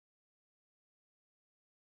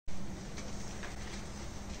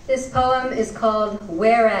This poem is called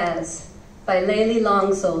Whereas by Layli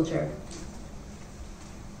Long Soldier.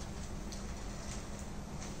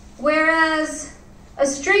 Whereas a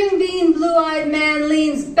string bean blue-eyed man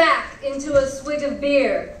leans back into a swig of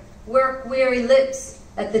beer, work-weary lips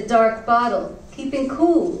at the dark bottle, keeping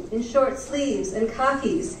cool in short sleeves and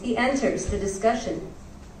khakis, he enters the discussion.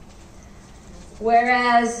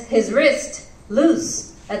 Whereas his wrist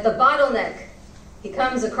loose at the bottleneck, he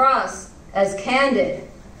comes across as candid.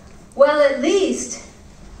 Well, at least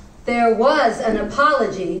there was an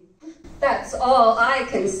apology. That's all I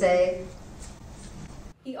can say.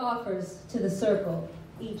 He offers to the circle,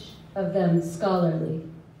 each of them scholarly.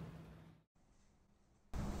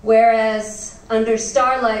 Whereas under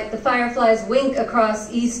starlight, the fireflies wink across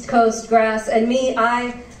East Coast grass, and me,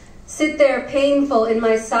 I sit there painful in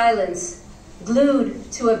my silence, glued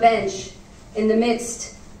to a bench in the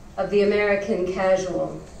midst of the American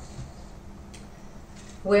casual.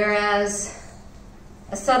 Whereas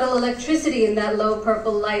a subtle electricity in that low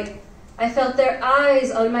purple light, I felt their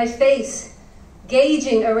eyes on my face,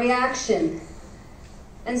 gauging a reaction,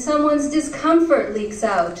 and someone's discomfort leaks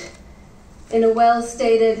out in a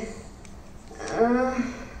well-stated,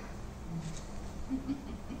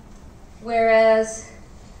 Whereas,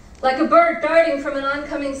 like a bird darting from an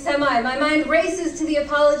oncoming semi, my mind races to the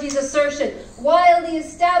apology's assertion, while the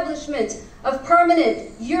establishment of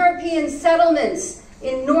permanent European settlements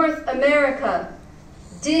in North America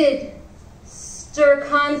did stir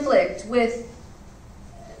conflict with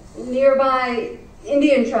nearby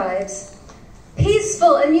Indian tribes,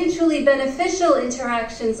 peaceful and mutually beneficial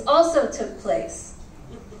interactions also took place.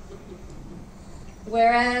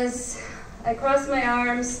 Whereas I cross my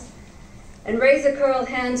arms and raise a curled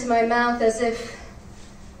hand to my mouth as if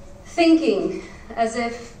thinking, as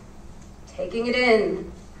if taking it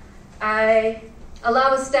in. I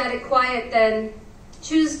allow a static quiet, then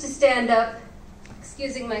choose to stand up,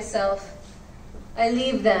 excusing myself. I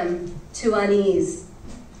leave them to unease.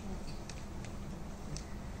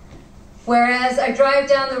 Whereas I drive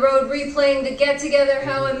down the road replaying the get-together,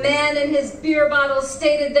 how a man and his beer bottle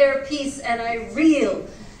stated their piece, and I reel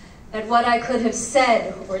at what I could have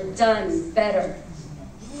said or done better.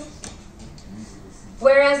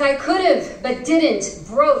 Whereas I could have, but didn't,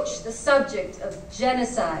 broach the subject of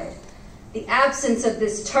genocide, the absence of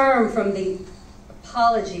this term from the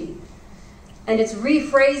apology, and its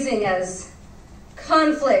rephrasing as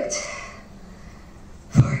conflict,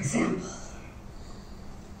 for example.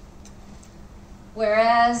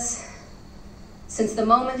 Whereas, since the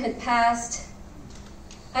moment had passed,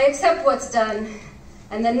 I accept what's done,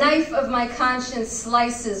 and the knife of my conscience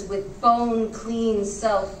slices with bone-clean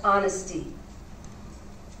self-honesty.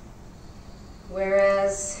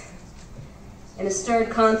 Whereas, in a stirred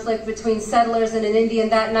conflict between settlers and an Indian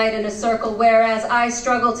that night in a circle, whereas I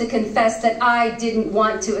struggle to confess that I didn't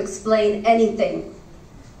want to explain anything.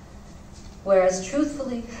 Whereas,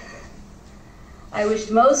 truthfully, I wished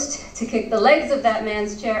most to kick the legs of that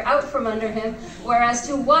man's chair out from under him, whereas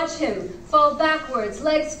to watch him fall backwards,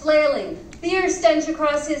 legs flailing, beer stench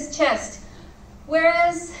across his chest,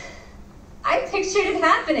 whereas I pictured it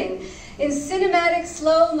happening in cinematic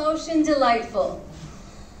slow motion delightful,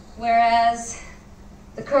 whereas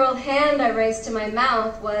the curled hand I raised to my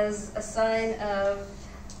mouth was a sign of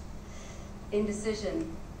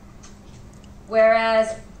indecision,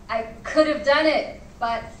 whereas I could have done it,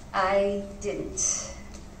 but I didn't.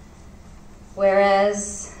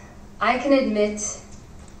 Whereas I can admit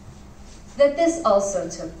that this also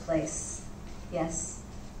took place. Yes.